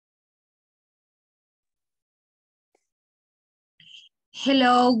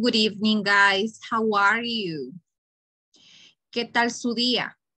Hello, good evening, guys. How are you? ¿Qué tal su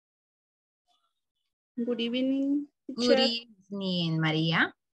día? Good evening. Good Teacher. evening,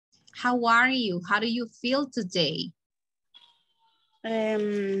 Maria. How are you? How do you feel today?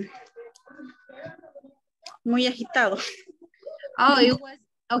 Muy agitado. Oh, it was,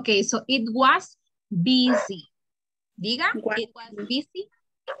 okay, so it was busy. Diga, it was busy.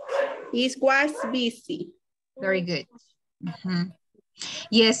 It was busy. Very good.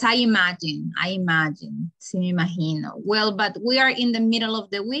 Yes, I imagine. Sí me imagino. Well, but we are in the middle of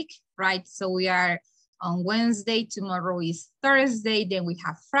the week, right? So we are on Wednesday, tomorrow is Thursday, then we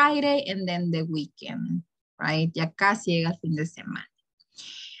have Friday, and then the weekend, right? Ya casi llega el fin de semana.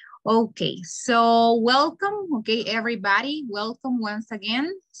 Okay, so welcome, okay, everybody. Welcome once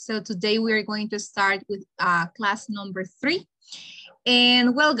again. So today we are going to start with class number 3.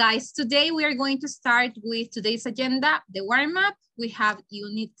 And well, guys, today we are going to start with today's agenda, the warm-up. We have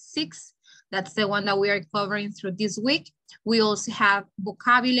unit 6. That's the one that we are covering through this week. We also have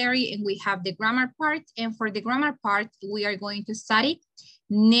vocabulary and we have the grammar part. And for the grammar part, we are going to study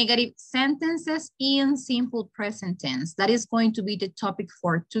negative sentences in simple present tense. That is going to be the topic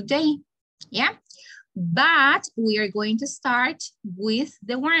for today. Yeah, but we are going to start with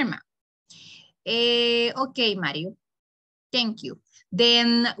the warm-up. Okay, Mario. Thank you.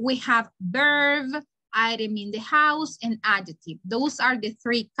 Then we have verb, item in the house, and adjective. Those are the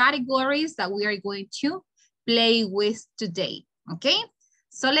 3 categories that we are going to play with today, okay?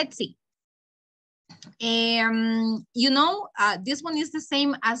 So let's see. You know, this one is the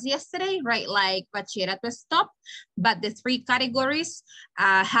same as yesterday, right? Like bachillerato stop, but the 3 categories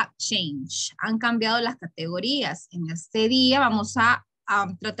have changed. Han cambiado las categorías. En este día vamos a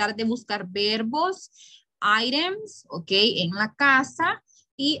tratar de buscar verbos, items, okay, en la casa,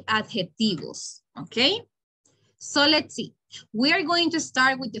 y adjetivos, okay? So let's see. We are going to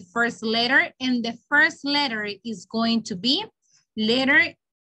start with the first letter, and the first letter is going to be letter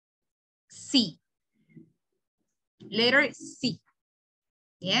C. Letter C.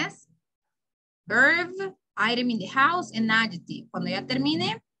 Yes? Verb, item in the house, and adjective. Cuando ya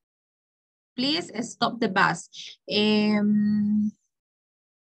termine, please stop the bus.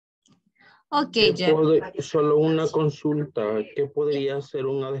 Ok, Jeff. Solo una consulta. ¿Qué podría ser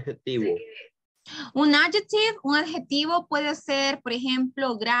un adjetivo? Un adjetivo puede ser, por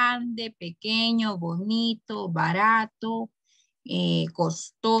ejemplo, grande, pequeño, bonito, barato,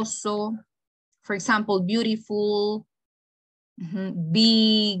 costoso. For example, beautiful,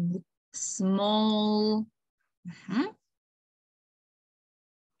 big, small.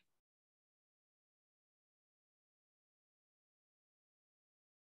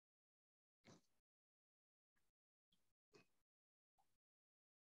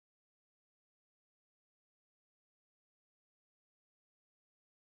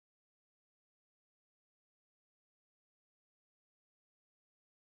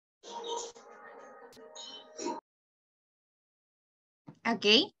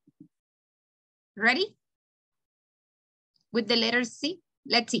 Okay. Ready? With the letter C.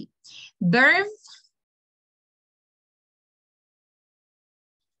 Let's see. Verb.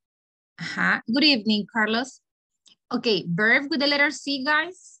 Good evening, Carlos. Okay, verb with the letter C,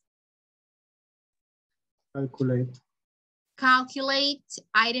 guys. Calculate. Calculate,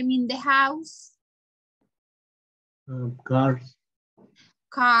 item in the house. Cars.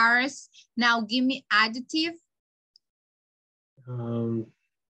 Cars. Now give me adjective.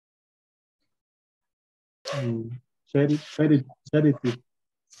 Charity.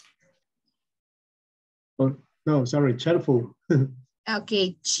 Oh, no, sorry, cheerful.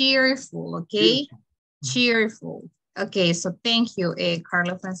 Okay, cheerful, okay? Cheerful. Okay, so thank you,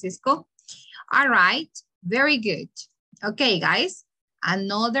 Carlos Francisco. All right, very good. Okay, guys,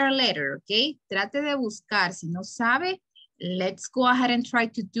 another letter, okay? Trate de buscar, si no sabe, let's go ahead and try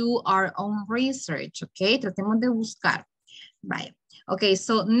to do our own research, okay? Tratemos de buscar. Right. Okay,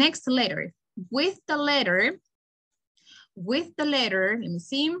 so next letter. With the letter, let me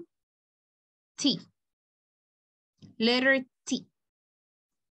see, T. Letter T.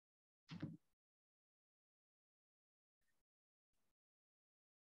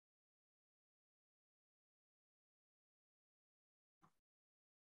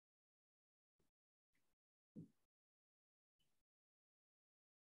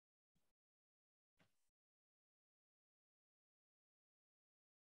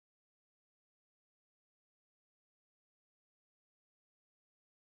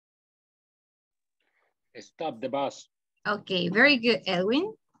 Stop the bus. Okay, very good,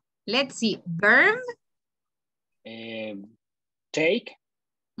 Edwin. Let's see, verb. Take.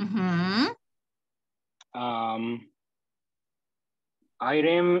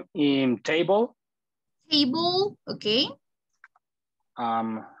 Item in table. Table, okay.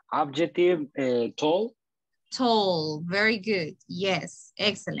 Adjective, tall. Tall, very good. Yes,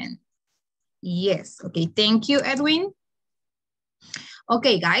 excellent. Yes, okay, thank you, Edwin.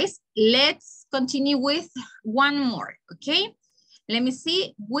 Okay, guys, let's continue with one more, okay? Let me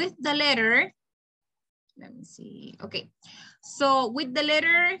see, with the letter, let me see, okay. So, with the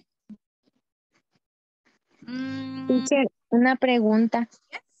letter... Teacher, una pregunta.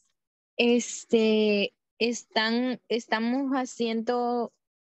 Yes. Estamos haciendo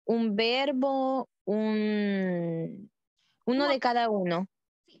un verbo, uno de cada uno.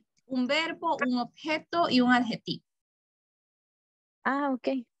 Un verbo, un objeto y un adjetivo. Ah,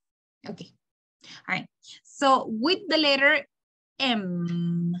 ok. Okay. All right. So with the letter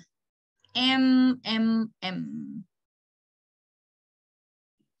M. M.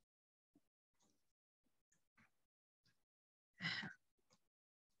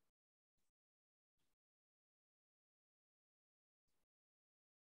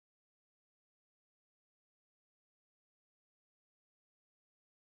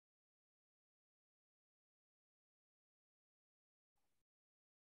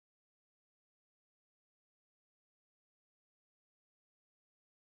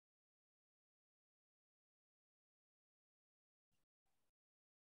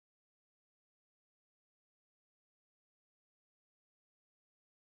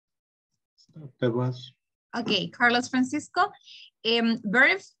 Stop the bus. Okay, Carlos Francisco.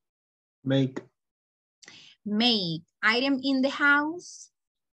 Verbs, Make. make. Item in the house.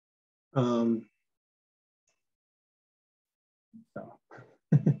 No.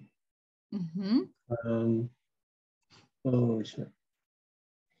 Oh, shit.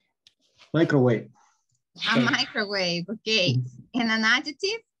 Microwave. A microwave, okay. And an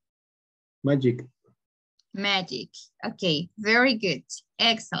adjective? Magic. Magic. Okay, very good.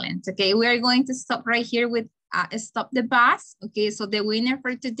 Excellent. Okay, we are going to stop right here with stop the bus. Okay, so the winner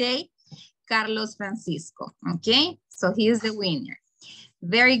for today, Carlos Francisco. Okay, so he is the winner.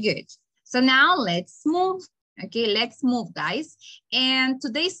 Very good. So now let's move. Okay, let's move, guys. And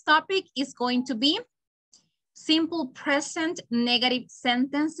today's topic is going to be simple present negative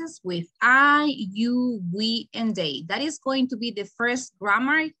sentences with I, you, we, and they. That is going to be the first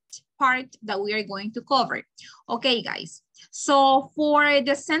grammar part that we are going to cover. Okay, guys. So for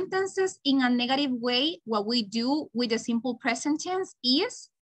the sentences in a negative way, what we do with the simple present tense is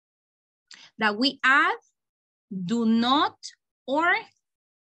that we add do not or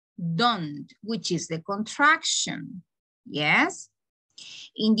don't, which is the contraction. Yes.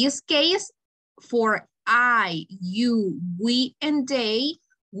 In this case, for I, you, we, and they,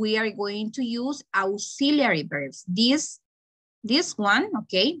 we are going to use auxiliary verbs. This one,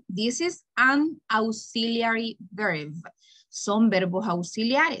 okay, this is an auxiliary verb. Son verbos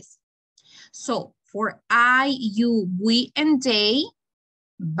auxiliares. So, for I, you, we, and they,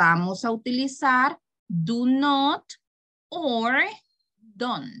 vamos a utilizar do not or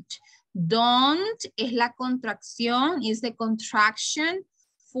don't. Don't es la contracción, is the contraction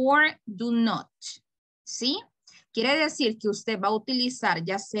for do not. ¿Sí? Quiere decir que usted va a utilizar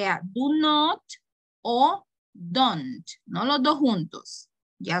ya sea do not o don't, no los dos juntos,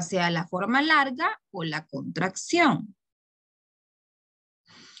 ya sea la forma larga o la contracción.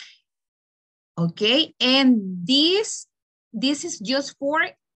 Okay, and this is just for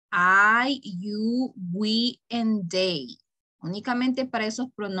I, you, we, and they. Únicamente para esos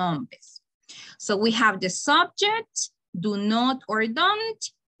pronombres. So we have the subject, do not or don't,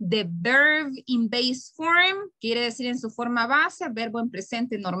 the verb in base form, quiere decir en su forma base, verbo en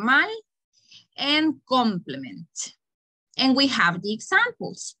presente normal, and complement. And we have the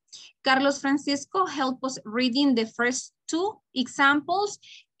examples. Carlos Francisco, help us reading the first two examples,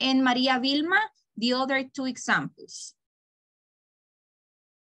 and Maria Vilma, the other two examples.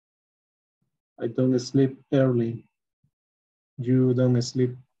 I don't sleep early. You don't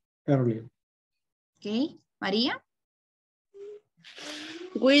sleep early. Okay, Maria?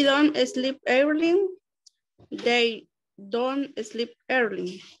 We don't sleep early. They don't sleep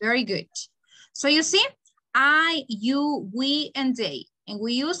early. Very good. So you see, I, you, we, and they. And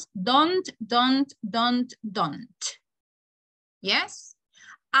we use don't. Yes?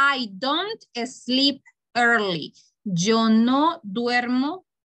 I don't sleep early. Yo no duermo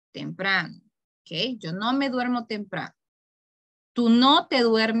temprano. Okay, yo no me duermo temprano. Tú no te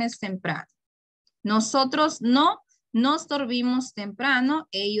duermes temprano. Nosotros no nos dormimos temprano.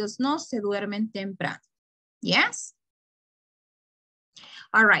 Ellos no se duermen temprano. Yes?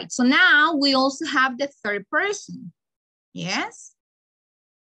 All right, so now we also have the third person. Yes?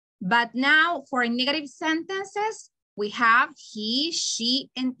 But now for negative sentences, we have he, she,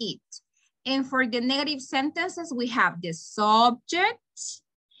 and it. And for the negative sentences, we have the subject.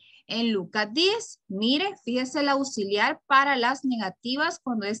 And look at this. Mire, fíjese el auxiliar para las negativas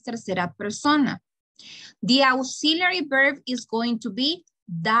cuando es tercera persona. The auxiliary verb is going to be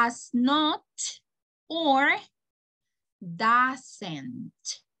does not or doesn't.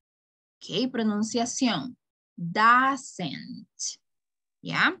 Okay, pronunciación. Doesn't.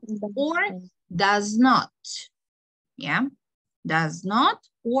 Yeah. Or does not. Yeah. Does not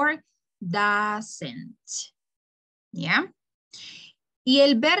or doesn't. Yeah. Y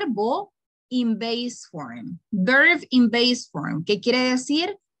el verbo in base form. Verb in base form. ¿Qué quiere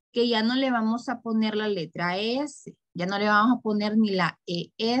decir? Que ya no le vamos a poner la letra S. Ya no le vamos a poner ni la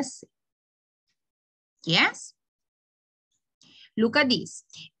ES. Yes? Look at this.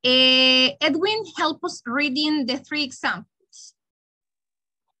 Edwin, help us reading the 3 examples.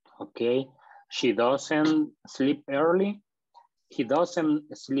 Okay. She doesn't sleep early. He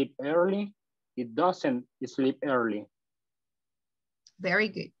doesn't sleep early. It doesn't sleep early. Very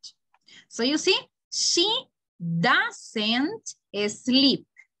good. So you see, she doesn't sleep.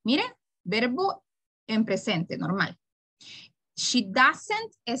 Mire, verbo en presente, normal. She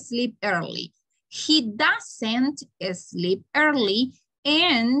doesn't sleep early. He doesn't sleep early.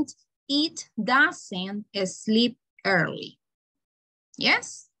 And it doesn't sleep early.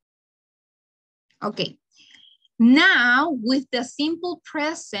 Yes? Okay. Now, with the simple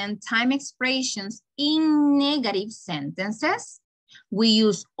present time expressions in negative sentences, we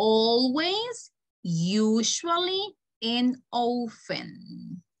use always, usually, and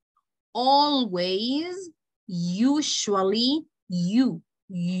often. Always, usually,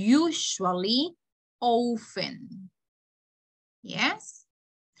 usually, often. Yes?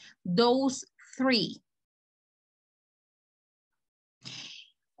 Those 3.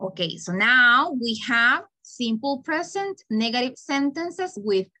 Okay, so now we have simple present negative sentences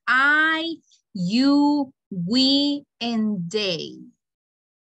with I, you, we, and they.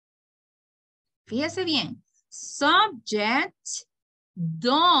 Fíjese bien. Subject,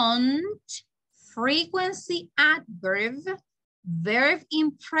 don't, frequency adverb, verb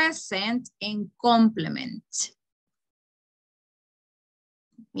in present, and complement.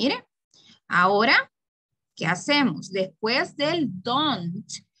 Mire, ahora, ¿qué hacemos? Después del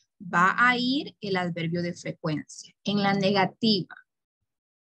don't, va a ir el adverbio de frecuencia en la negativa.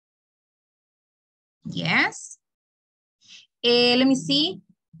 Yes. Let me see.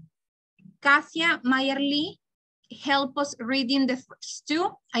 Kasia Mayerly, help us reading the first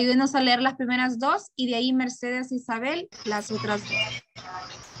 2. Ayúdenos a leer las primeras 2 y de ahí Mercedes Isabel las otras 2.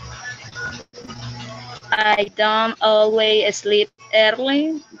 I don't always sleep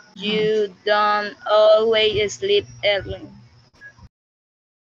early. You don't always sleep early.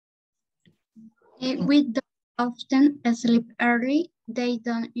 We don't often sleep early. They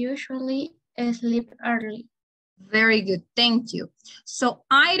don't usually sleep early. Very good, thank you. So,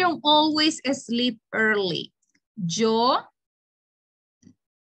 I don't always sleep early. Yo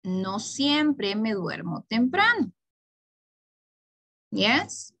no siempre me duermo temprano.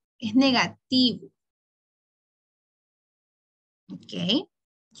 Yes, es negativo. Okay.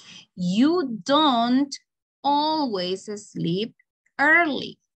 You don't always sleep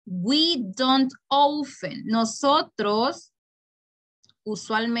early. We don't often. Nosotros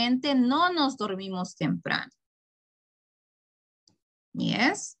usualmente no nos dormimos temprano.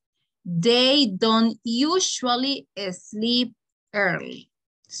 Yes. They don't usually sleep early.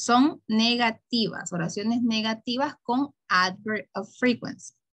 Son negativas, oraciones negativas con adverb of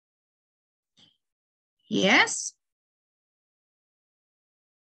frequency. Yes.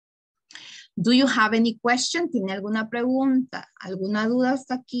 Do you have any question? ¿Tiene alguna pregunta? ¿Alguna duda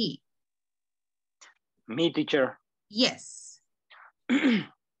hasta aquí? Me, teacher. Yes.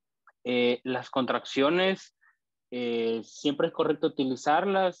 Las contracciones, siempre es correcto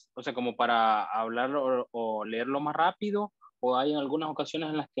utilizarlas, o sea, como para hablar o leerlo más rápido, o hay algunas ocasiones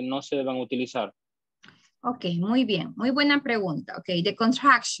en las que no se deben utilizar. Ok, muy bien. Muy buena pregunta. Ok, the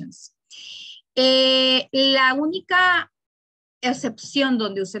contractions. La única excepción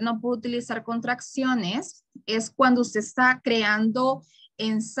donde usted no puede utilizar contracciones es cuando usted está creando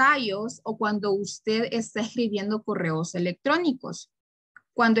ensayos o cuando usted está escribiendo correos electrónicos.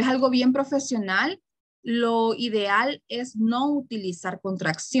 Cuando es algo bien profesional, lo ideal es no utilizar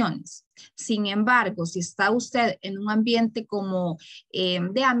contracciones. Sin embargo, si está usted en un ambiente como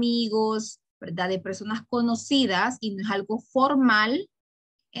de amigos, ¿verdad? De personas conocidas y no es algo formal,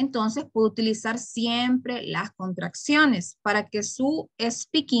 entonces puede utilizar siempre las contracciones para que su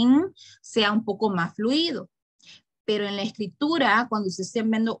speaking sea un poco más fluido. Pero en la escritura, cuando usted esté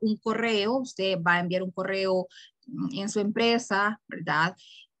enviando un correo, usted va a enviar un correo en su empresa, ¿verdad?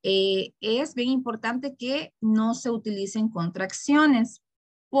 Es bien importante que no se utilicen contracciones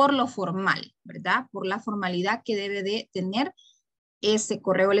por lo formal, ¿verdad? Por la formalidad que debe de tener ese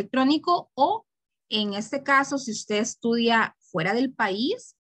correo electrónico, o en este caso, si usted estudia fuera del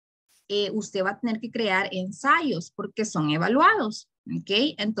país, usted va a tener que crear ensayos porque son evaluados,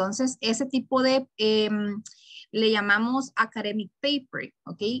 ¿ok? Entonces, ese tipo de, le llamamos academic paper,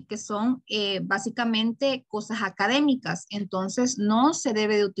 ¿ok? Que son básicamente cosas académicas, entonces no se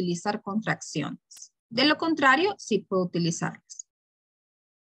debe de utilizar contracciones. De lo contrario, sí puede utilizarlas.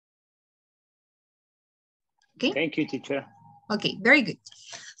 ¿Ok? Thank you, teacher. Okay, very good.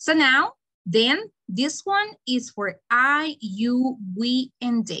 So now, then this one is for I, you, we,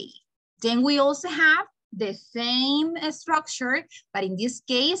 and they. Then we also have the same structure, but in this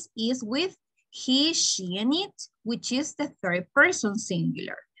case is with he, she, and it, which is the third person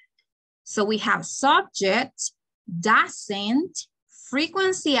singular. So we have subject, doesn't,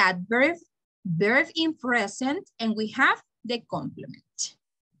 frequency adverb, verb in present, and we have the complement.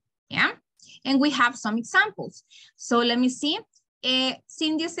 Yeah? And we have some examples. So let me see.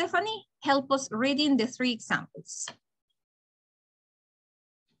 Cindy, Stephanie, help us reading the 3 examples.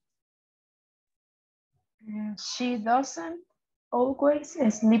 She doesn't always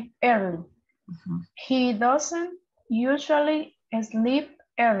sleep early. He doesn't usually sleep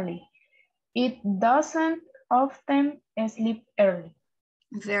early. It doesn't often sleep early.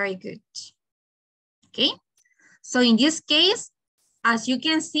 Very good. Okay. So in this case, as you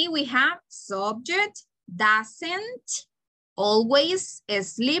can see, we have subject, doesn't, always,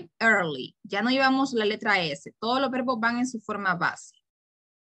 sleep early. Ya no llevamos la letra S. Todos los verbos van en su forma base.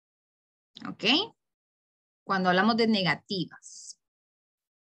 ¿Ok? Cuando hablamos de negativas.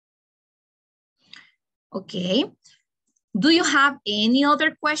 Ok. Do you have any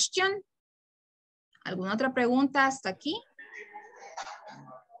other question? ¿Alguna otra pregunta hasta aquí?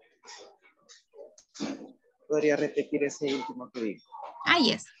 ¿Podría repetir ese último que dijo? Ah,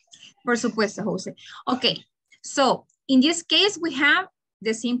 yes. Por supuesto, Jose. Okay. So, in this case, we have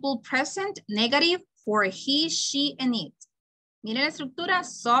the simple present negative for he, she, and it. Miren la estructura: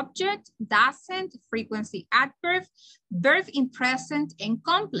 subject, doesn't, frequency adverb, verb in present, and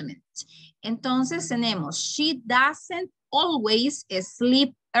complement. Entonces tenemos she doesn't always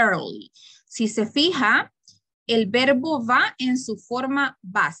sleep early. Si se fija, el verbo va en su forma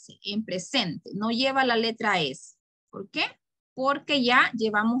base, en presente, no lleva la letra S. ¿Por qué? Porque ya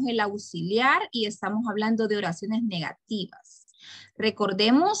llevamos el auxiliar y estamos hablando de oraciones negativas.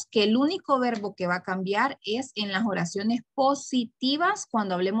 Recordemos que el único verbo que va a cambiar es en las oraciones positivas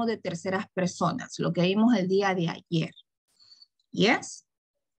cuando hablemos de terceras personas, lo que vimos el día de ayer. Yes.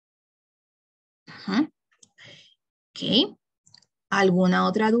 Ok. ¿Alguna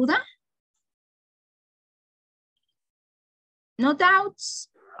otra duda? No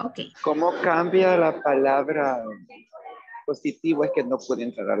doubts. Ok. ¿Cómo cambia la palabra positivo? Es que no pude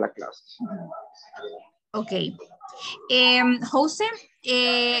entrar a la clase. Ok. Jose,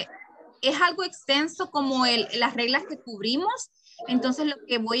 es algo extenso como las reglas que cubrimos. Entonces lo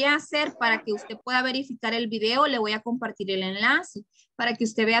que voy a hacer para que usted pueda verificar el video, le voy a compartir el enlace para que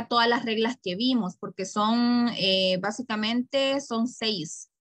usted vea todas las reglas que vimos, porque son, básicamente son 6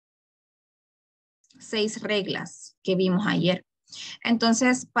 reglas que vimos ayer.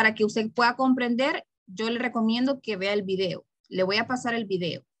 Entonces, para que usted pueda comprender, yo le recomiendo que vea el video. Le voy a pasar el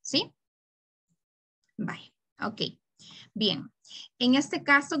video, ¿sí? Bye. Ok. Bien. En este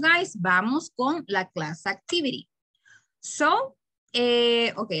caso, guys, vamos con la class activity. So,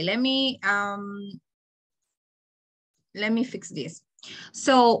 okay, let me fix this.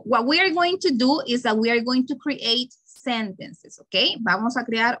 So, what we are going to do is that we are going to create sentences, okay? Vamos a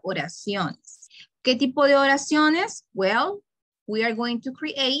crear oraciones. ¿Qué tipo de oraciones? Well, we are going to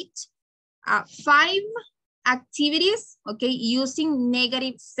create 5 activities, okay, using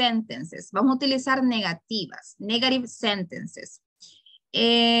negative sentences. Vamos a utilizar negativas, negative sentences.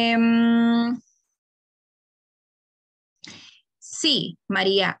 Sí,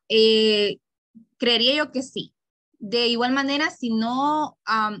 María, creería yo que sí. De igual manera, si no,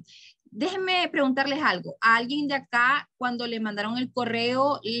 déjenme preguntarles algo. ¿A alguien de acá, cuando le mandaron el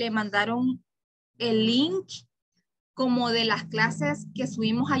correo, le mandaron el link como de las clases que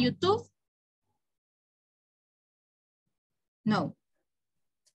subimos a YouTube? No.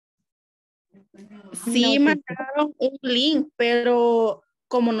 Sí, mandaron un link, pero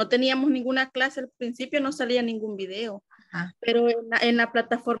como no teníamos ninguna clase al principio, no salía ningún video. Ajá. Pero en la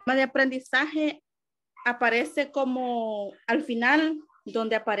plataforma de aprendizaje aparece como al final,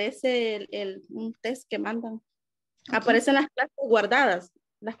 donde aparece un test que mandan. Okay. Aparecen las clases guardadas,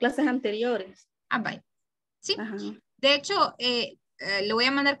 las clases anteriores. Ah, bye. ¿Sí? Ajá. De hecho, le voy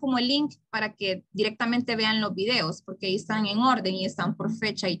a mandar como el link para que directamente vean los videos, porque ahí están en orden y están por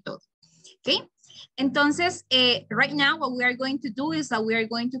fecha y todo. ¿Ok? Entonces, right now, what we are going to do is that we are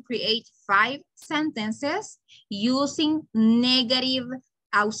going to create 5 sentences using negative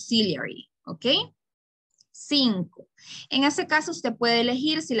auxiliary. ¿Ok? 5. En ese caso, usted puede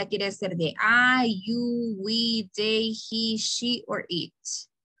elegir si la quiere hacer de I, you, we, they, he, she, or it.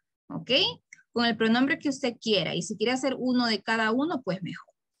 ¿Ok? Con el pronombre que usted quiera. Y si quiere hacer uno de cada uno, pues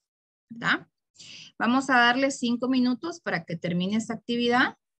mejor. ¿Verdad? Vamos a darle 5 minutos para que termine esta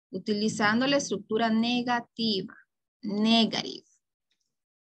actividad utilizando la estructura negativa. Negative.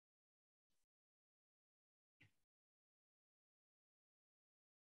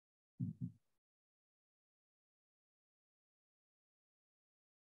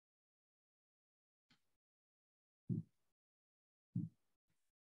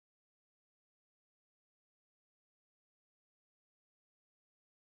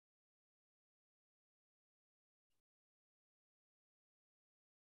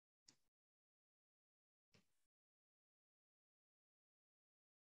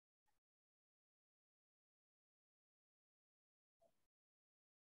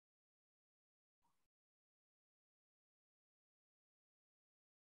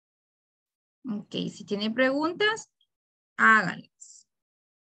 Ok, si tiene preguntas, háganlas.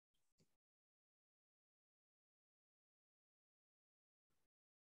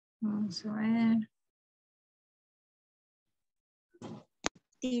 Vamos a ver.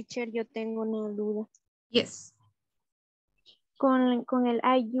 Teacher, yo tengo una duda. Yes. Con el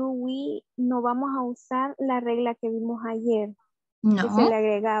I, you, we, no vamos a usar la regla que vimos ayer, que se le No.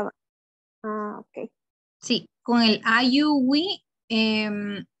 agregaba. Ah, ok. Sí, con el I, you, we,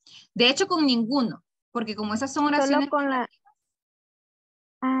 de hecho con ninguno, porque como esas son oraciones... Solo con la...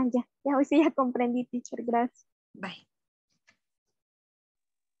 Ah, ya, hoy sí ya comprendí, teacher, gracias. Bye.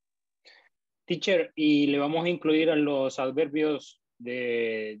 Teacher, y le vamos a incluir a los adverbios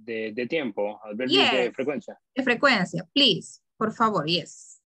de tiempo, adverbios de Yes. frecuencia. De frecuencia, please, por favor,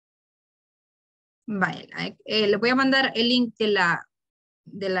 yes. Vaya, le voy a mandar el link de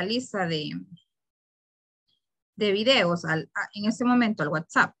la lista de videos en este momento al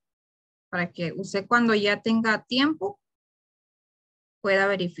WhatsApp, para que usted cuando ya tenga tiempo pueda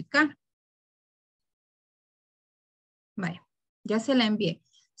verificar. Vaya, ya se la envié.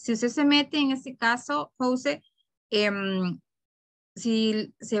 Si usted se mete en este caso, Jose,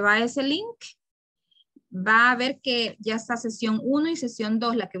 si se va a ese link, va a ver que ya está sesión 1 y sesión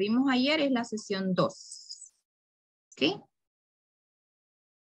 2. La que vimos ayer es la sesión 2. ¿Ok?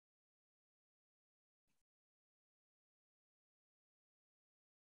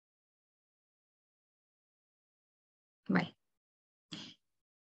 Bye.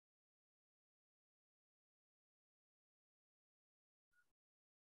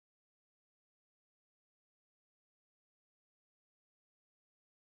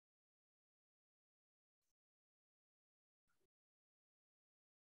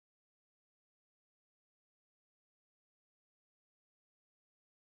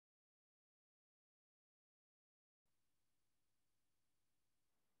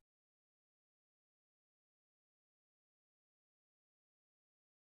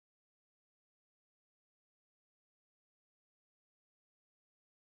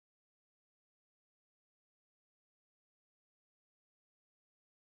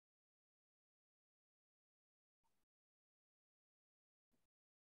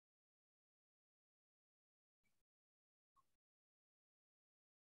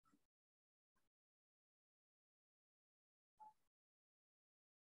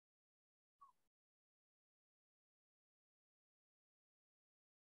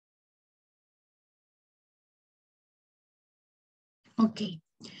 Ok.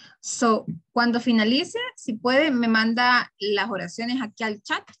 So, cuando finalice, si puede, me manda las oraciones aquí al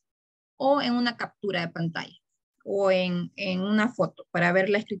chat o en una captura de pantalla o en una foto para ver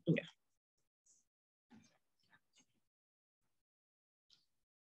la escritura.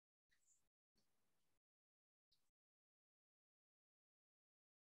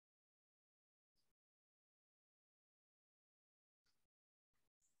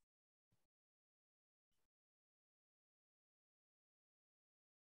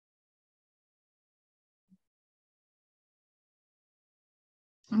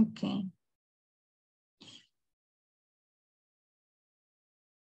 Ok.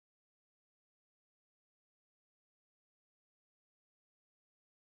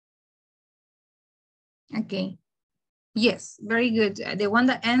 Okay. Yes, very good. The one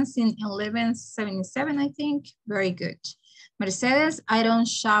that ends in 1177, I think. Very good. Mercedes, I don't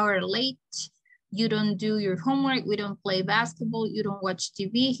shower late. You don't do your homework. We don't play basketball. You don't watch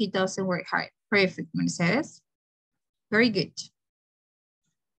TV. He doesn't work hard. Perfect, Mercedes. Very good.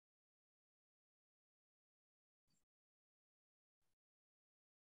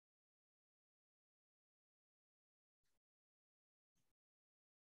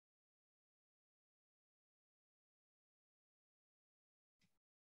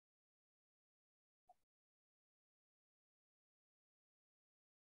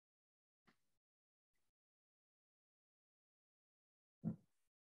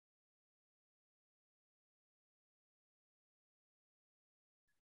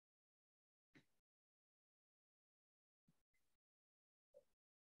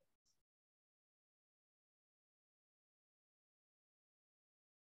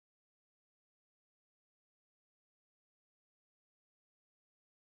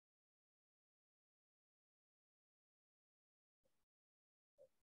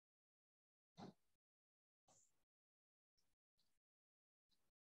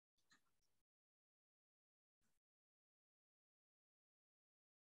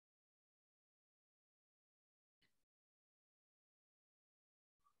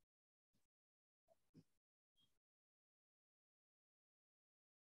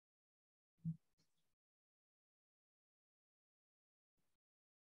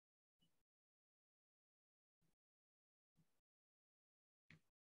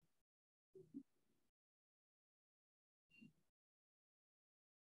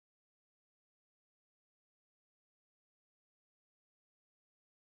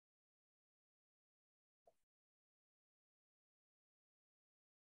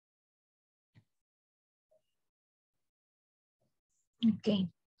 Okay.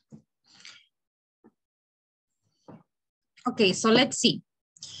 Okay, so let's see.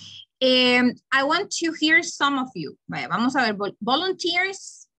 I want to hear some of you. Vaya, vamos a ver,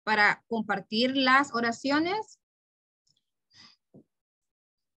 volunteers para compartir las oraciones.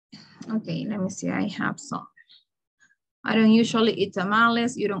 Okay, let me see, I have some. I don't usually eat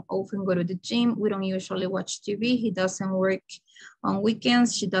tamales. You don't often go to the gym. We don't usually watch TV. He doesn't work on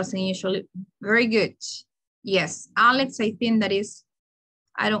weekends. She doesn't usually. Very good. Yes, Alex, I think that is,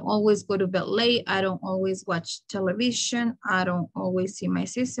 I don't always go to bed late. I don't always watch television. I don't always see my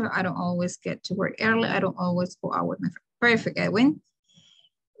sister. I don't always get to work early. I don't always go out with my friend. Perfect, Edwin.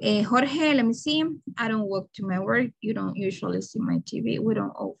 Jorge, let me see. I don't walk to my work. You don't usually see my TV. We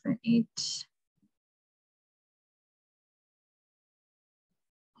don't often eat.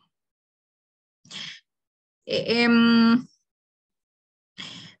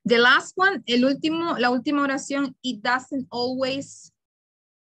 The last one, la última oración, it doesn't always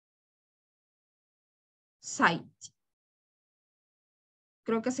cite.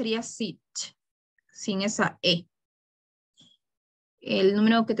 Creo que sería sit, sin esa E. El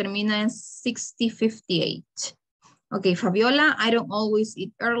número que termina en 6058. Okay, Fabiola, I don't always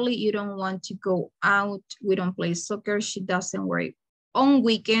eat early. You don't want to go out. We don't play soccer. She doesn't work on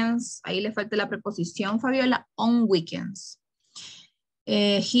weekends. Ahí le falta la preposición, Fabiola, on weekends.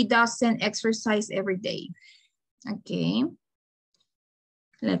 He doesn't exercise every day. Okay.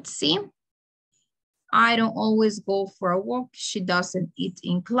 Let's see. I don't always go for a walk. She doesn't eat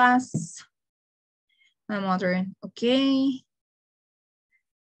in class. My mother, okay.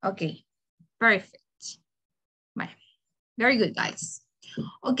 Okay, perfect. Bye. Very good, guys.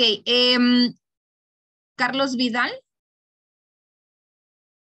 Okay, Carlos Vidal.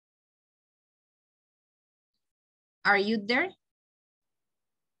 Are you there?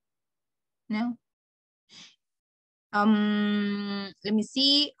 No. Let me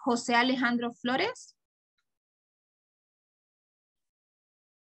see. Jose Alejandro Flores.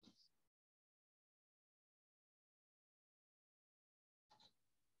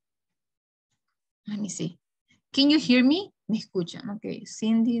 Let me see. Can you hear me? Me escuchan. Okay.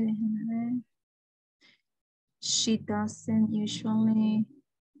 Cindy. She doesn't usually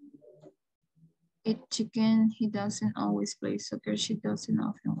eat chicken. He doesn't always play soccer. She doesn't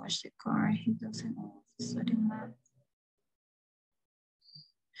often wash the car. He doesn't always study math.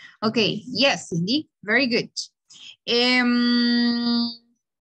 Okay, yes, Cindy, very good.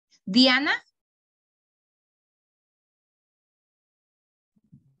 Diana.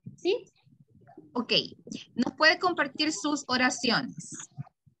 Sí. Ok, ¿nos puede compartir sus oraciones?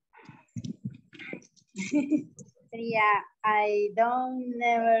 Sería, I don't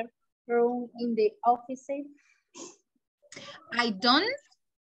never room in the office. I don't.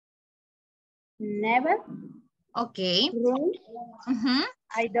 Never. Okay. Room.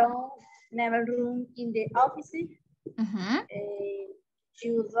 I don't never room in the office.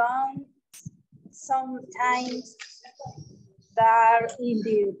 You don't sometimes there in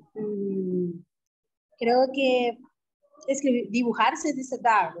the Creo que dibujar se dice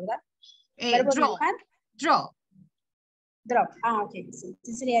dar, ¿verdad? ¿Verbo Draw. dibujar? Draw. Draw. Ah, ok. Sí.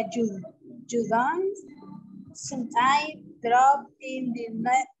 Sería you don't sometimes drop in the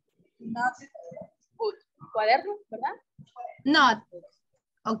notebook. Cuaderno, ¿verdad? Not.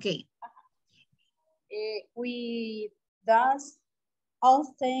 Okay. We does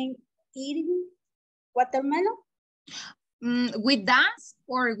often eating watermelon. We does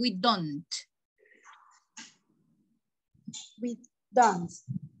or we don't? We don't.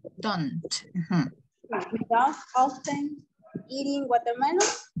 Don't. We don't often eating watermelon.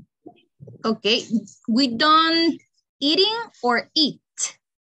 Okay. We don't eating or eat?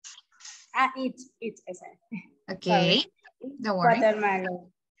 Eat. Okay. Sorry. Don't worry.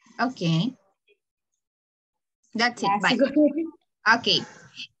 Watermelon. Okay. That's it. Bye. Okay.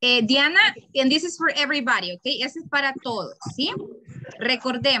 Diana, and this is for everybody, okay? Eso es para todos, ¿sí?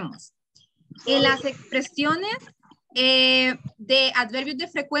 Recordemos, en las expresiones de adverbios de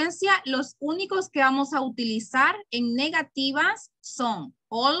frecuencia, los únicos que vamos a utilizar en negativas son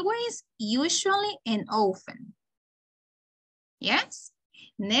always, usually, and often. Yes?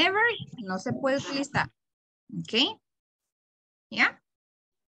 Never, no se puede utilizar. Okay? Yeah?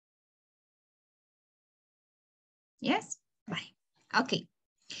 Yes? Bye. Okay.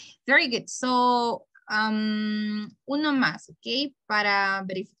 Very good. So, uno más, okay, para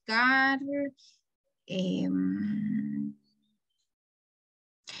verificar.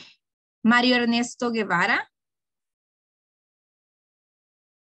 Mario Ernesto Guevara.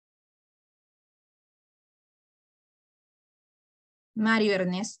 Mario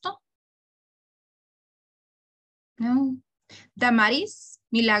Ernesto. No. Damaris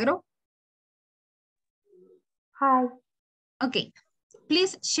Milagro. Hi. Okay.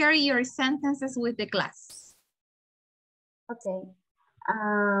 Please share your sentences with the class. Okay.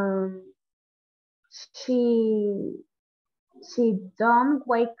 She don't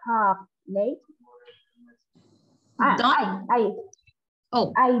wake up late. I don't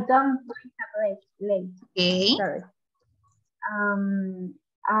wake up late. Okay. Sorry.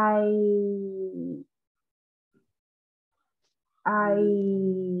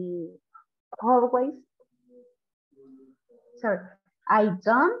 I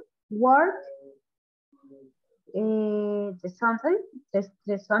don't work the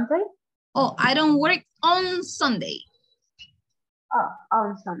Sunday. Oh, I don't work on Sunday. Oh,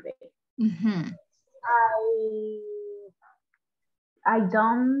 on Sunday. I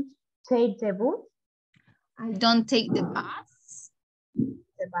don't take the bus. I don't take the bus.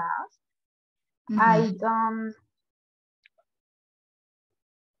 I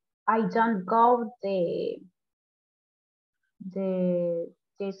don't go the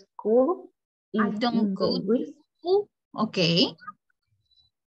school. I don't go to school. Okay.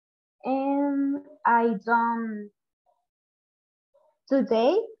 And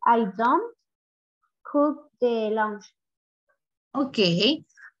today I don't cook the lunch. Okay.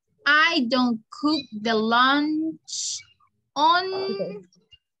 I don't cook the lunch on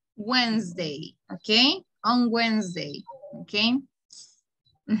Wednesday. Okay. On Wednesday. Okay.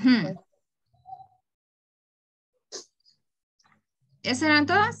 ¿Esas eran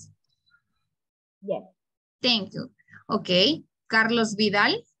todas? Yes. Thank you. Okay. Carlos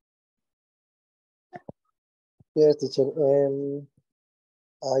Vidal. Yes, teacher.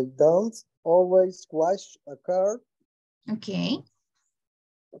 I don't always wash a car. Okay.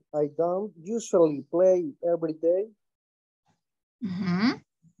 I don't usually play every day.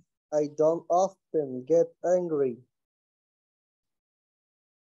 I don't often get angry.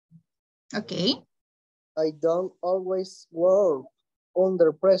 Okay. I don't always work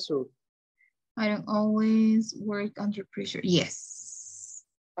under pressure. I don't always work under pressure. Yes.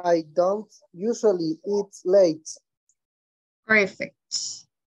 I don't usually eat late. Perfect.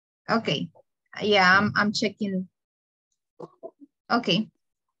 Okay. Yeah, I'm checking. Okay.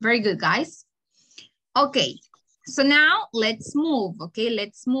 Very good, guys. Okay. So now let's move. Okay.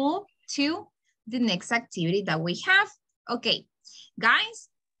 Let's move to the next activity that we have. Okay. Guys,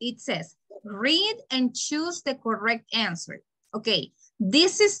 it says read and choose the correct answer. Okay.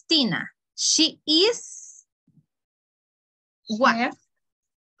 This is Tina. She is what? Chef.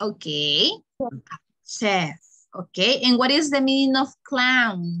 Okay. Chef. Okay. And what is the meaning of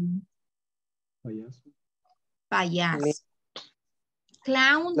clown? Payaso. Payaso.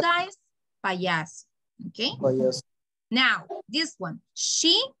 Clown, guys, payaso. Okay. Payaso. Now, this one.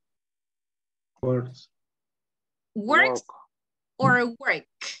 She Works. works or work?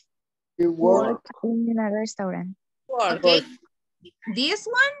 She work. In a restaurant. Okay. This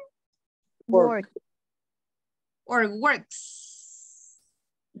one? Work. Or works?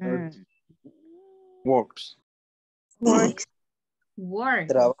 Works. Works.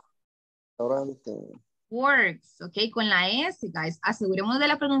 Works. Restaurante. Works. Ok, con la S, guys. Aseguremos de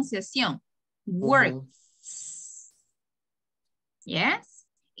la pronunciación. Works. Yes.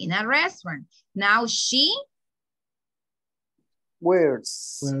 In a restaurant. Now she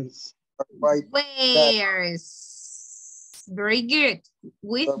Wears. wears. Very good.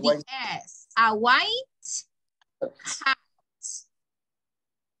 With the S. A white hat.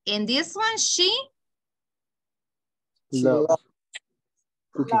 And this one, she Love.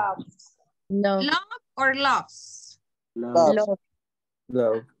 Cooking. Love. love or loves? Love. Love.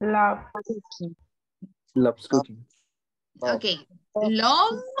 Love. Love. Cooking. Loves cooking. Okay.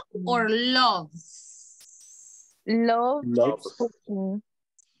 Love or loves? Love. Loves. Cooking.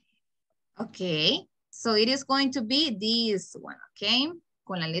 Okay. So it is going to be this one, okay?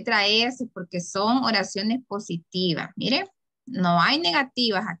 Con la letra S porque son oraciones positivas. Mire, no hay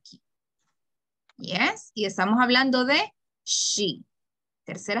negativas aquí. Yes. Y estamos hablando de she.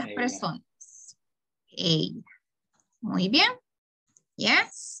 Terceras Ella. personas. Ella. Muy bien.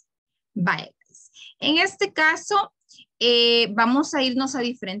 Yes. Vaya. En este caso, vamos a irnos a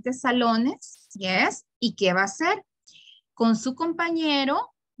diferentes salones. Yes. ¿Y qué va a hacer? Con su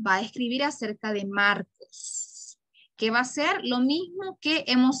compañero va a escribir acerca de Marcos. ¿Qué va a hacer? Lo mismo que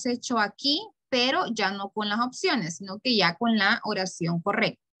hemos hecho aquí, pero ya no con las opciones, sino que ya con la oración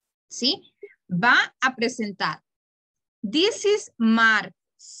correcta. ¿Sí? Va a presentar. This is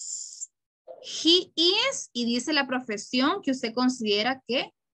Marcos. He is, y dice la profesión que usted considera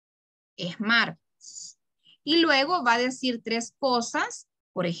que es Marcos. Y luego va a decir tres cosas.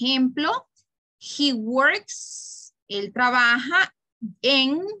 Por ejemplo, he works, él trabaja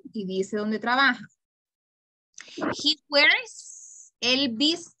en, y dice dónde trabaja. He wears, él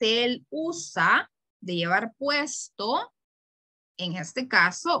viste, él usa, de llevar puesto, en este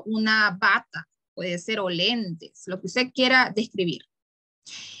caso, una bata. Puede ser o lentes, lo que usted quiera describir.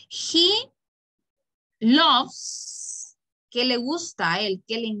 He loves, que le gusta a él,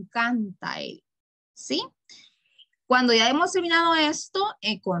 que le encanta a él. ¿Sí? Cuando ya hemos terminado esto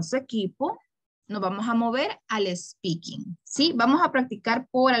con su equipo, nos vamos a mover al speaking. ¿Sí? Vamos a practicar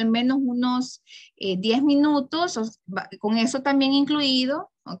por al menos unos 10 minutos, con eso también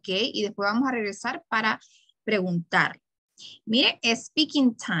incluido, ¿ok? Y después vamos a regresar para preguntar. Mire,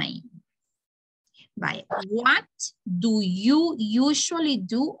 speaking time. Vaya, what do you usually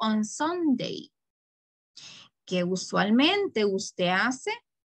do on Sunday? ¿Qué usualmente usted hace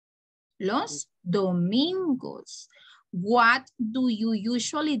los domingos? What do you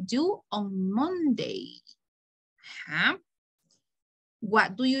usually do on Monday?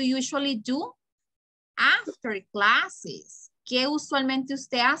 What do you usually do after classes? ¿Qué usualmente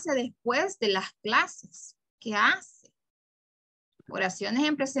usted hace después de las clases? ¿Qué hace? Oraciones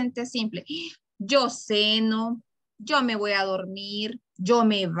en presente simple. Yo ceno, yo me voy a dormir, yo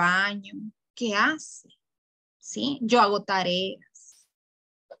me baño. ¿Qué hace? ¿Sí? Yo hago tareas.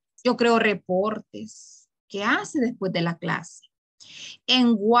 Yo creo reportes. ¿Qué hace después de la clase?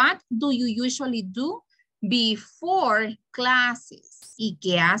 And what do you usually do before classes? ¿Y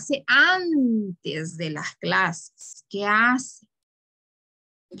qué hace antes de las clases? ¿Qué hace?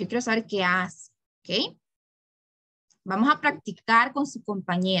 Yo quiero saber qué hace. ¿Ok? Vamos a practicar con su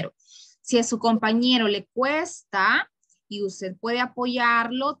compañero. Si a su compañero le cuesta y usted puede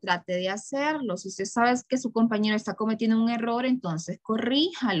apoyarlo, trate de hacerlo. Si usted sabe que su compañero está cometiendo un error, entonces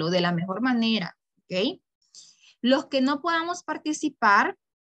corríjalo de la mejor manera. ¿Ok? Los que no podamos participar,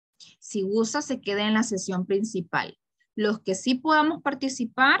 si gusta, se queda en la sesión principal. Los que sí podamos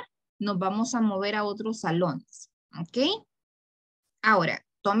participar, nos vamos a mover a otros salones. ¿Ok? Ahora,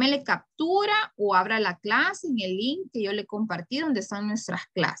 tómele captura o abra la clase en el link que yo le compartí donde están nuestras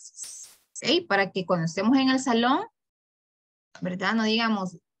clases. ¿Ok? Para que cuando estemos en el salón, ¿verdad? No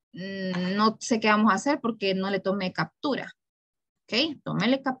digamos, no sé qué vamos a hacer porque no le tomé captura. ¿Ok?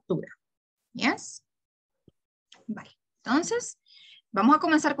 Tómele captura. ¿Yes? Vale. Entonces, vamos a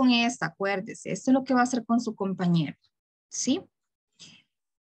comenzar con esta. Acuérdese, esto es lo que va a hacer con su compañero. ¿Sí?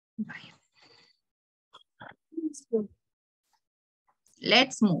 Vale.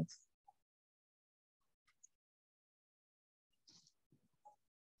 Let's move.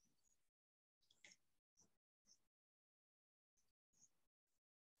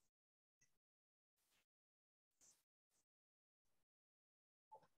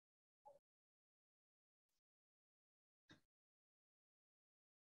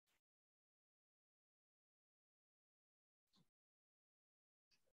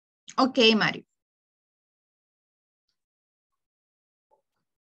 Ok, Mario.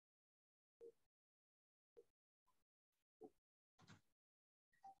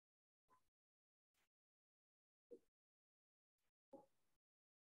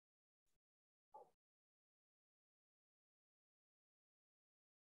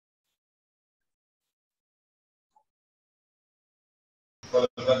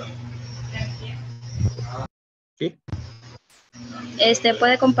 ¿Sí?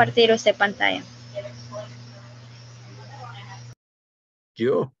 Puede compartir usted pantalla.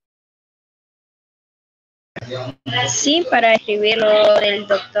 Yo. Sí, para escribir lo del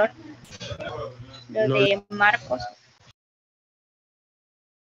doctor, lo No, de Marcos.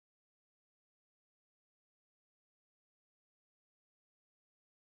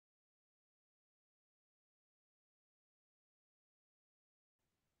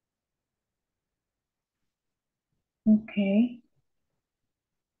 Ok.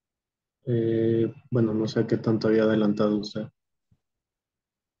 Bueno, no sé qué tanto había adelantado usted.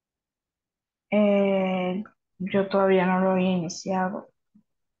 Yo todavía no lo había iniciado.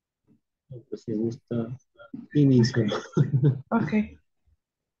 Pues si gusta, inicia. Ok.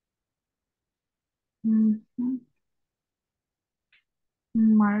 Ujú.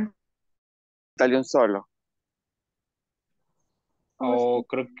 Mar- Dale un solo. O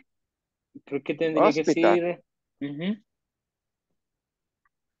creo que tendría que Hospital. decir. Ujú.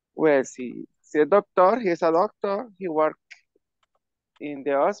 Well, si es doctor, he is a doctor, he work in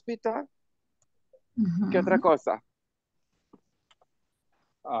the hospital. ¿Qué otra cosa?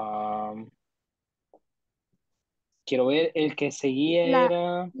 Quiero ver, el que seguía La,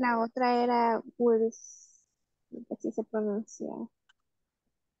 era la otra era words, así se pronuncia.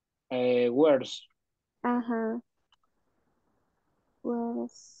 words. Ajá.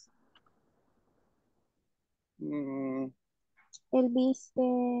 Words. Mm, Él viste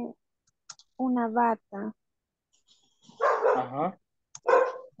una bata. Ajá.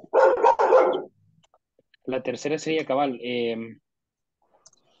 La tercera sería cabal. He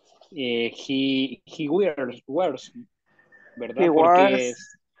wears, he ¿verdad?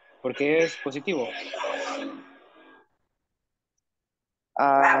 wears Porque es positivo.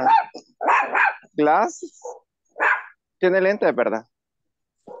 glasses. Tiene lentes, ¿verdad?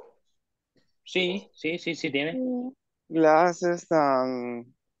 Sí tiene. Glasses.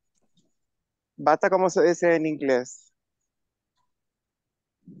 Bata, ¿cómo se dice en inglés?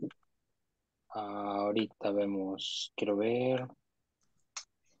 Ahorita vemos, quiero ver.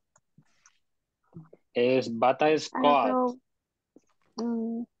 Bata es coat.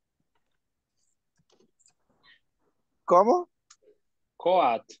 ¿Cómo?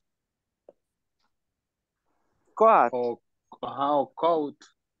 Coat. Coat. O coat.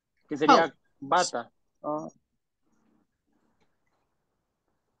 Que sería bata.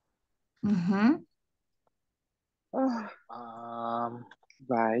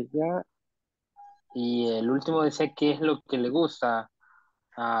 Vaya. Y el último decía qué es lo que le gusta.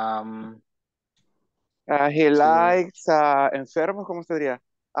 He likes enfermos, ¿cómo se diría?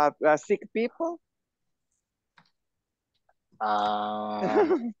 Sick people.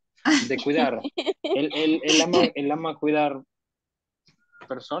 De cuidar. Él ama cuidar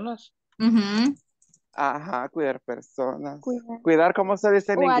personas. Ajá, cuidar personas. Cuidar, ¿cómo se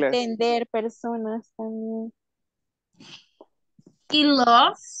dice en O inglés? atender personas también. He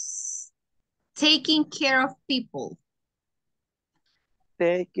loves taking care of people.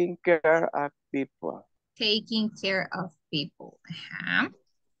 Taking care of people. Taking care of people. Ajá.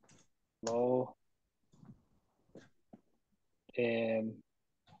 No.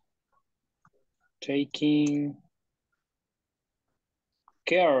 Taking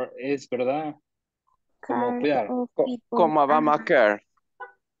care es, ¿verdad? Como cuidar. Como Obamacare.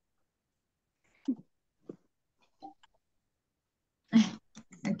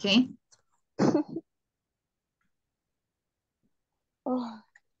 Okay.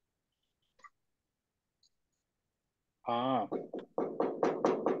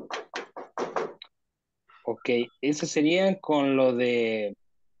 Ok, eso sería con lo de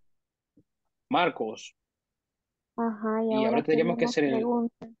Marcos. Ajá, y Y ahora ahora tendríamos que tenemos hacer el...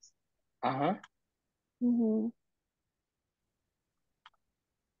 preguntas. Ajá.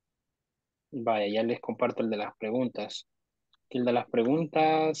 Vaya, ya les comparto el de las preguntas. El de las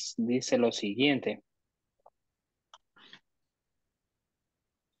preguntas dice lo siguiente.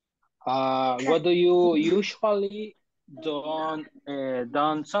 What do you usually do on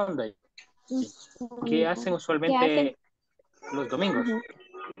Sunday? ¿Qué hacen ¿Qué hacen? usualmente los domingos?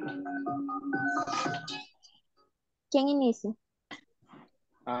 ¿Quién inicia?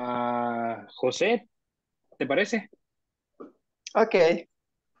 José, ¿te parece? Ok.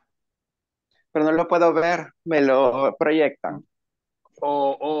 Pero no lo puedo ver, me lo proyectan.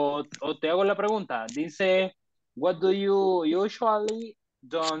 O te hago la pregunta. Dice, what do you usually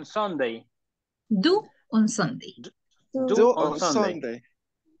do on Sunday? Do on Sunday. Do on Sunday.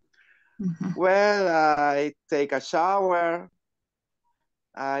 Well, I take a shower.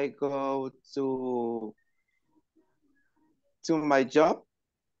 I go to to my job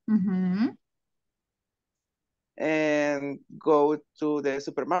and go to the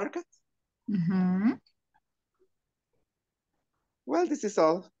supermarket. Well, this is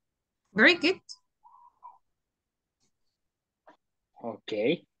all. Very good.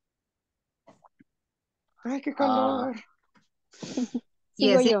 Okay. Ay, qué calor.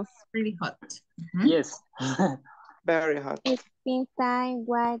 Yes, yo. it's really hot. Yes. Very hot. Spend time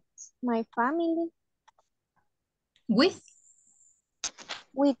with my family. With?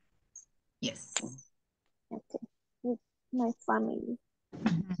 With. Yes. Okay. With my family.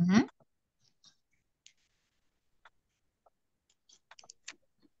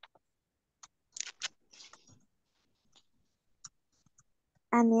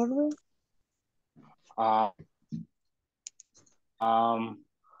 And Edwin? I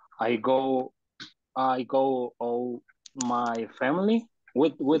go my family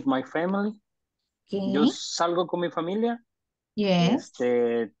with my family. Okay. Yo salgo con mi familia. Yes.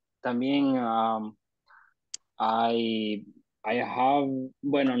 También I have,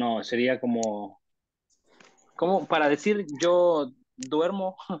 bueno, no, sería como para decir yo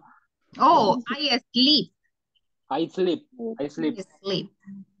duermo. Oh, I sleep. I sleep. I sleep.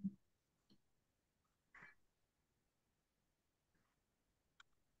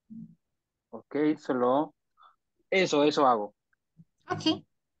 Ok, solo eso hago. Ok.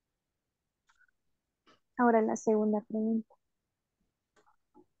 Ahora la segunda pregunta.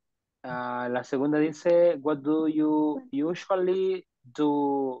 La segunda dice, what do you usually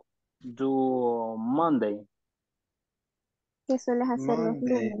do Monday? ¿Qué sueles hacer los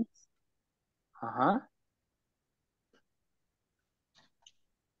lunes? Ajá.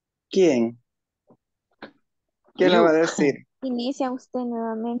 ¿Quién? ¿Quién la va a decir? Inicia usted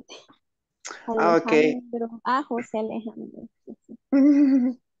nuevamente. Alejandro. Ok. José Alejandro.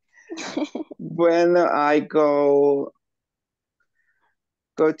 Bueno, I go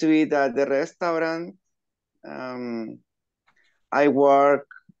to eat at the restaurant. I work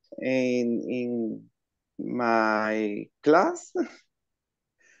in my class.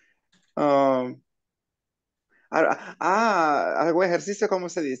 Hago ejercicio, ¿cómo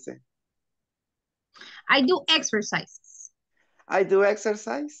se dice? I do exercises. I do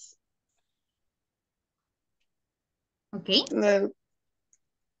exercise. Okay. No.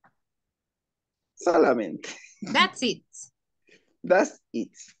 Solamente. That's it. That's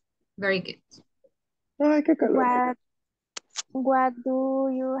it. Very good. Ay, qué calor. What do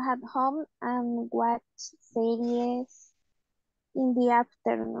you have home and watch series in the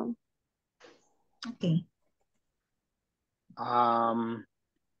afternoon? Okay.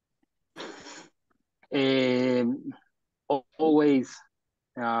 Always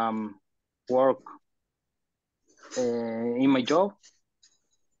work in my job.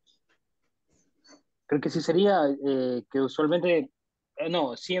 Creo que sí sería que usualmente,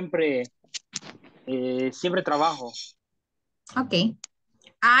 no, siempre trabajo. Okay.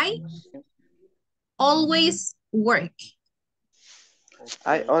 I always work.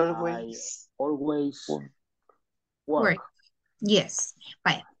 I always work. Yes.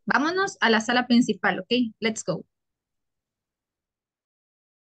 Vaya, vámonos a la sala principal, ok? Let's go.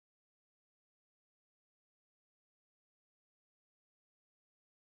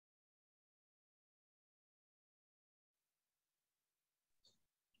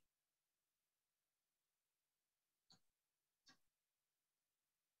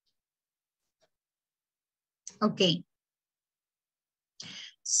 Okay.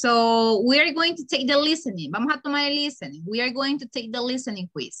 So we are going to take the listening. Vamos a tomar el listening. We are going to take the listening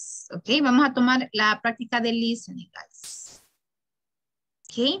quiz. Okay. Vamos a tomar la práctica de listening, guys.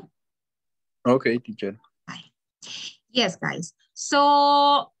 Okay. Okay, teacher. Bye. Yes, guys.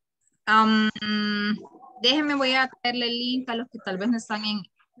 So, déjenme, voy a traerle el link a los que tal vez no están en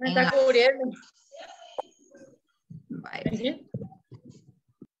está cubriendo. Bye.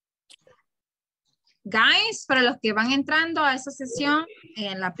 Guys, para los que van entrando a esa sesión,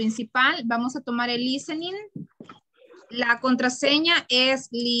 en la principal, vamos a tomar el listening. La contraseña es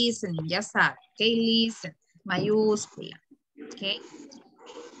listening, ya saben, ok, listen, mayúscula, ok.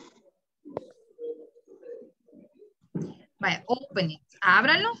 Vaya, open it,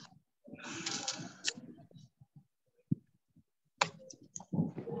 ábralo.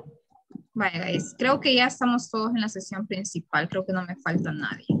 Vaya, guys, creo que ya estamos todos en la sesión principal, creo que no me falta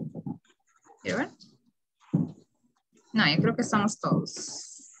nadie. ¿Quiero ver? No, yo creo que estamos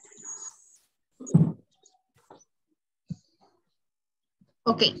todos.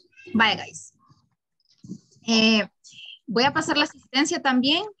 Ok, bye guys. Voy a pasar la asistencia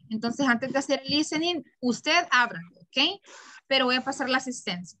también. Entonces, antes de hacer el listening, usted abra, ok. Pero voy a pasar la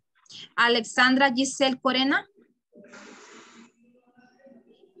asistencia. Alexandra Giselle Corena.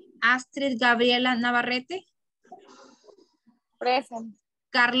 Astrid Gabriela Navarrete. Present.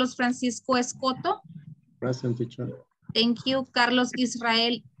 Carlos Francisco Escoto. Present, teacher. Thank you. Carlos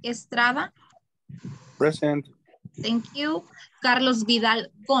Israel Estrada. Present. Thank you. Carlos Vidal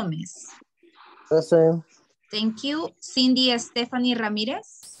Gómez. Present. Thank you. Cindy Stephanie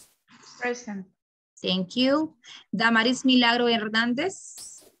Ramírez. Present. Thank you. Damaris Milagro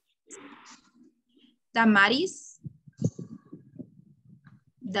Hernández. Damaris.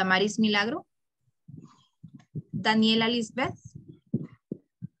 Damaris Milagro. Daniela Lisbeth.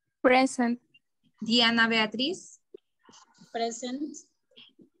 Present. Diana Beatriz. Present.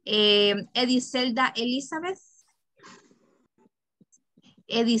 Edicelda Elizabeth.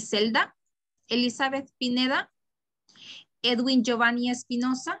 Edicelda Elizabeth Pineda. Edwin Giovanni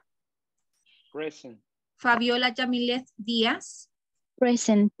Espinosa. Present. Fabiola Yamilet Díaz.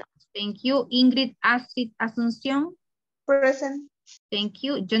 Present. Thank you. Ingrid Astrid Asunción. Present. Thank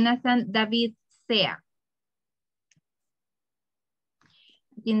you. Jonathan David Sea.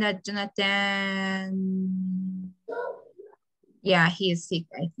 I think that Jonathan, yeah, he is sick,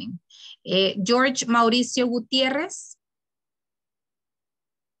 I think. George Mauricio Gutiérrez.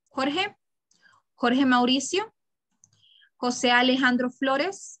 Jorge. Jorge Mauricio. José Alejandro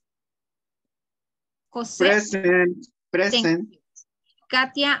Flores. José. Present. Present.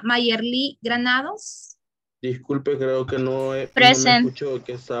 Katia Mayerly Granados. Disculpe, creo que no me Present. escuchó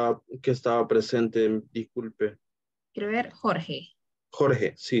que estaba presente. Disculpe. Quiero ver, Jorge.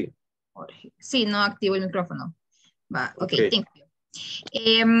 Jorge, sí. Jorge. Sí, no activo el micrófono. Va, ok, Ok. thank you.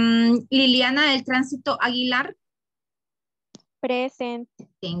 Liliana del Tránsito Aguilar. Present.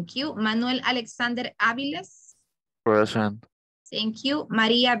 Thank you. Manuel Alexander Áviles. Present. Thank you.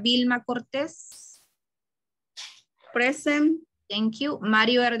 María Vilma Cortés. Present. Thank you.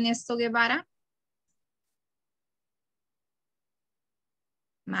 Mario Ernesto Guevara.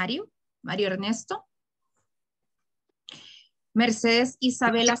 Mario Ernesto. Mercedes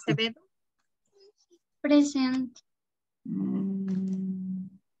Isabel Acevedo. Present.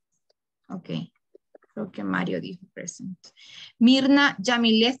 Ok. Creo que Mario dijo present. Mirna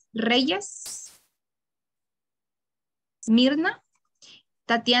Yamilet Reyes. Mirna.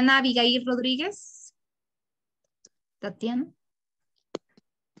 Tatiana Abigail Rodríguez. Tatiana.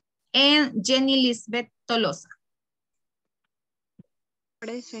 And Jenny Lisbeth Tolosa.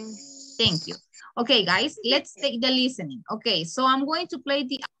 Present. Thank you. Okay, guys, let's take the listening. Okay, so I'm going to play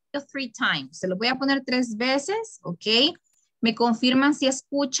the audio 3 times. Se lo voy a poner 3 veces, okay. ¿Me confirman si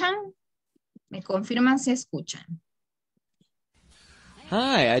escuchan? ¿Me confirman si escuchan?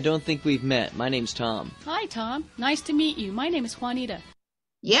 Hi, I don't think we've met. My name's Tom. Hi, Tom. Nice to meet you. My name is Juanita.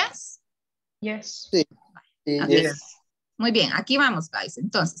 Yes? Yes. Sí. Okay. Yes. Muy bien, aquí vamos, guys.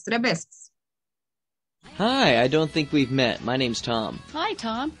 Entonces, 3 veces. Hi, I don't think we've met. My name's Tom. Hi,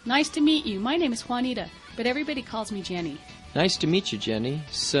 Tom. Nice to meet you. My name is Juanita, but everybody calls me Jenny. Nice to meet you, Jenny.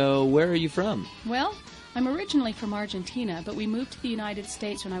 So, where are you from? Well, I'm originally from Argentina, but we moved to the United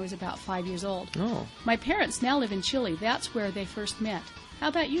States when I was about 5 years old. Oh. My parents now live in Chile. That's where they first met. How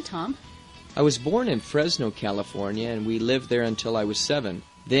about you, Tom? I was born in Fresno, California, and we lived there until I was 7.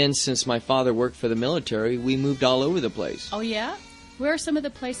 Then, since my father worked for the military, we moved all over the place. Oh, yeah? Where are some of the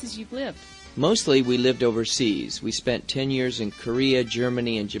places you've lived? Mostly, we lived overseas. We spent 10 years in Korea,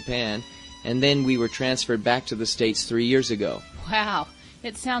 Germany, and Japan, and then we were transferred back to the States 3 years ago. Wow.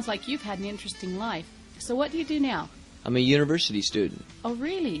 It sounds like you've had an interesting life. So what do you do now? I'm a university student. Oh,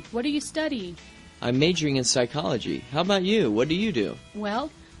 really? What are you studying? I'm majoring in psychology. How about you? What do you do?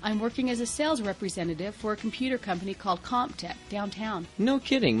 Well, I'm working as a sales representative for a computer company called Completa downtown. No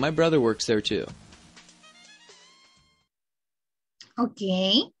kidding. My brother works there too.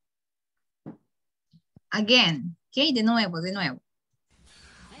 Okay. Again. Okay, de nuevo.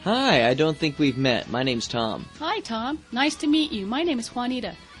 Hi, I don't think we've met. My name's Tom. Hi, Tom. Nice to meet you. My name is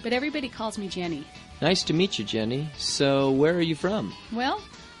Juanita, but everybody calls me Jenny. Nice to meet you, Jenny. So, where are you from? Well,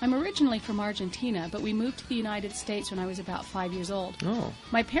 I'm originally from Argentina, but we moved to the United States when I was about 5 years old. Oh.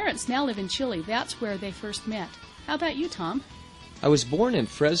 My parents now live in Chile. That's where they first met. How about you, Tom? I was born in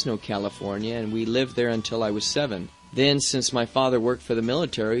Fresno, California, and we lived there until I was 7. Then, since my father worked for the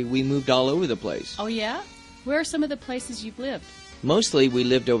military, we moved all over the place. Oh, yeah? Where are some of the places you've lived? Mostly, we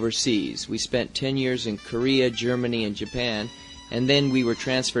lived overseas. We spent 10 years in Korea, Germany, and Japan, and then we were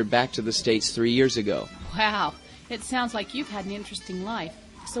transferred back to the States 3 years ago. Wow. It sounds like you've had an interesting life.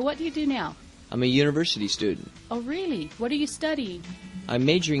 So what do you do now? I'm a university student. Oh, really? What are you studying? I'm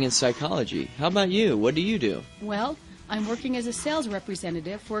majoring in psychology. How about you? What do you do? Well, I'm working as a sales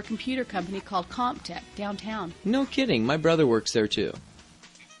representative for a computer company called Completa downtown. No kidding. My brother works there too.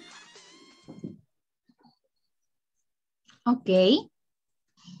 Okay.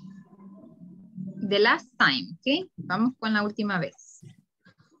 The last time, okay? Vamos con la última vez.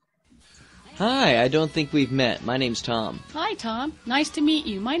 Hi, I don't think we've met. My name's Tom. Hi, Tom. Nice to meet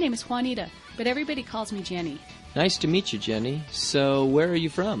you. My name is Juanita, but everybody calls me Jenny. Nice to meet you, Jenny. So, where are you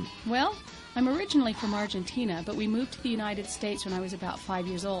from? Well, I'm originally from Argentina, but we moved to the United States when I was about 5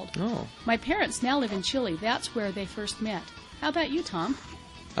 years old. Oh. My parents now live in Chile. That's where they first met. How about you, Tom?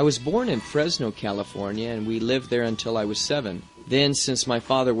 I was born in Fresno, California, and we lived there until I was 7. Then, since my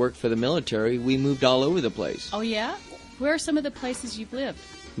father worked for the military, we moved all over the place. Oh, yeah? Where are some of the places you've lived?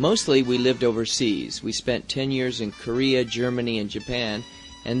 Mostly, we lived overseas. We spent 10 years in Korea, Germany, and Japan,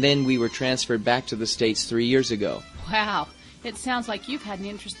 and then we were transferred back to the States 3 years ago. Wow. It sounds like you've had an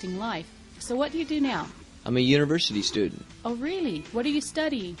interesting life. So what do you do now? I'm a university student. Oh, really? What are you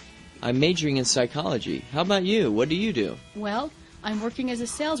studying? I'm majoring in psychology. How about you? What do you do? Well, I'm working as a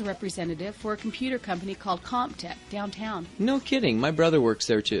sales representative for a computer company called Completa, downtown. No kidding. My brother works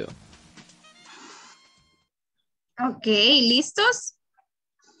there too. Okay, ¿listos?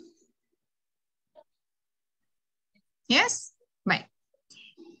 Yes? Bye.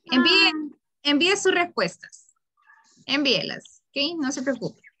 Envíe sus respuestas. Envíelas, ¿ok? No se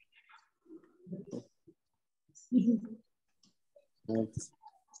preocupe.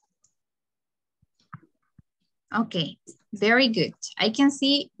 Okay, very good. I can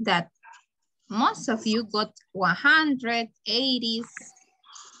see that most of you got 180s.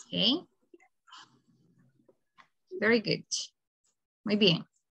 Okay. Very good. Muy bien.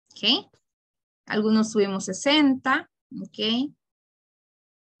 Okay. Algunos subimos 60. Ok.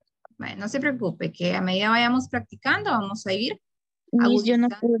 Bueno, no se preocupe, que a medida vayamos practicando, vamos a ir. Miss, yo no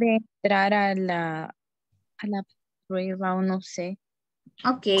pude entrar a la prueba o no sé.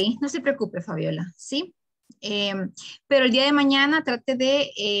 Ok, no se preocupe, Fabiola, ¿sí? Pero el día de mañana trate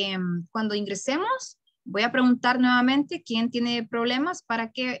de, cuando ingresemos, voy a preguntar nuevamente quién tiene problemas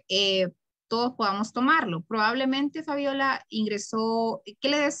para que todos podamos tomarlo. Probablemente Fabiola ingresó, ¿qué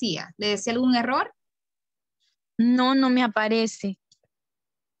le decía? ¿Le decía algún error? No, no me aparece.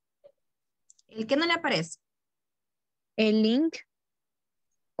 ¿El qué no le aparece? ¿El link?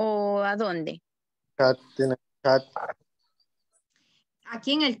 ¿O a dónde? Chat, tiene chat.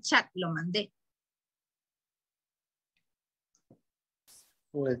 Aquí en el chat lo mandé.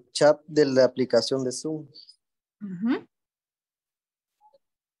 El chat de la aplicación de Zoom. Uh-huh.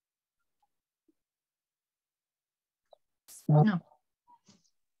 No.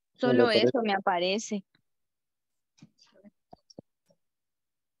 Solo eso me aparece.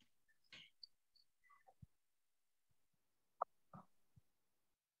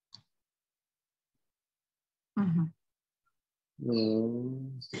 Uh-huh.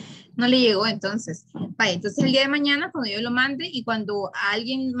 No le llegó entonces. Vale, entonces el día de mañana cuando yo lo mande y cuando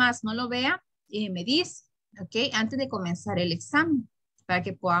alguien más no lo vea, me dice, ¿ok? Antes de comenzar el examen, para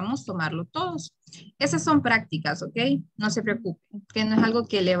que podamos tomarlo todos. Esas son prácticas, ¿ok? No se preocupe, que no es algo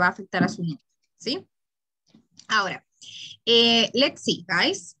que le va a afectar a su nota, ¿sí? Ahora, let's see,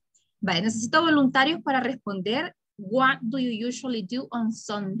 guys. Vale, necesito voluntarios para responder. What do you usually do on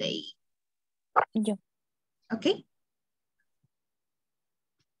Sunday? Yo. ¿Ok?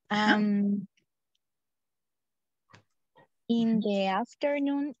 In the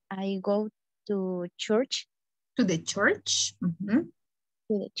afternoon, I go to church. To the church? Mm-hmm.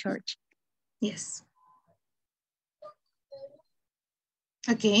 To the church. Yes.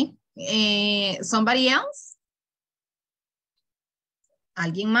 Okay. Somebody else?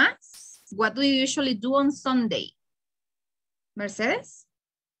 ¿Alguien más? What do you usually do on Sunday? Mercedes?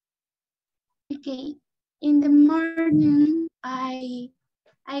 Okay. In the morning, I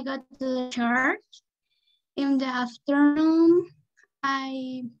go to the church. In the afternoon,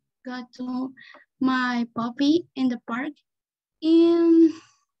 I go to my puppy in the park. In,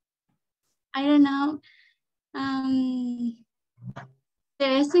 I don't know, de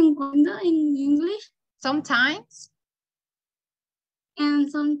vez en cuando in English. Sometimes.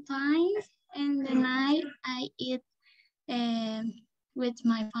 And sometimes in the night, I eat with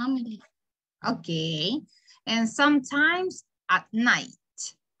my family. Okay. And sometimes at night.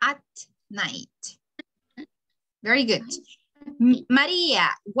 At night. Very good. Maria,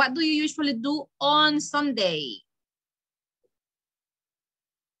 what do you usually do on Sunday?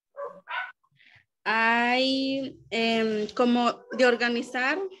 Como de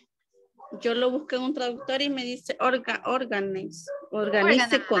organizar, yo lo busqué en un traductor y me dice organize.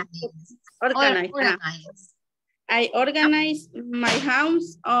 Organize. I organize my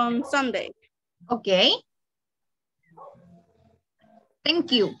house on Sunday. Okay.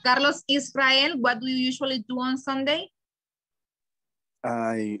 Thank you. Carlos Israel, what do you usually do on Sunday?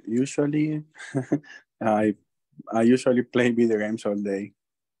 I usually play video games all day.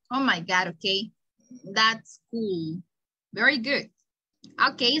 Oh my God, okay. That's cool. Very good.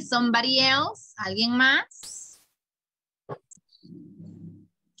 Okay, somebody else? ¿Alguien más?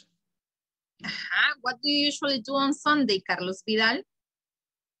 What do you usually do on Sunday, Carlos Vidal?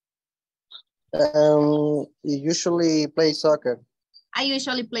 Usually play soccer. I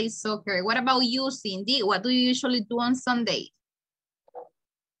usually play soccer. What about you, Cindy? What do you usually do on Sunday?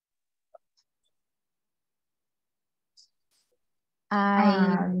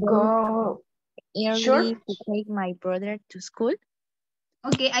 I Go early church. to take my brother to school.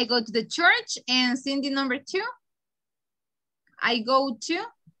 Okay, I go to the church. And Cindy, number 2? I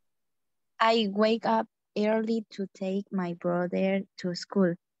wake up early to take my brother to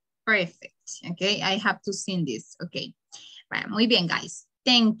school. Perfect. Okay, I have to sing this. Okay. Right, muy bien, guys.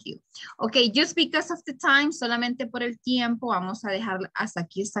 Thank you. Okay, just because of the time, solamente por el tiempo, vamos a dejar hasta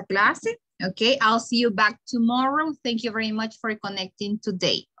aquí esta clase. Okay, I'll see you back tomorrow. Thank you very much for connecting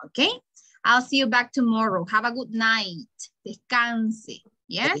today. Okay, I'll see you back tomorrow. Have a good night. Descanse.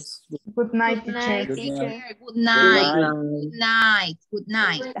 Yes? Good night, Good night, teacher. teacher. Good night. Good night. Good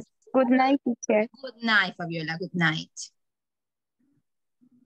night. Good night, teacher. Good night, Fabiola. Good night.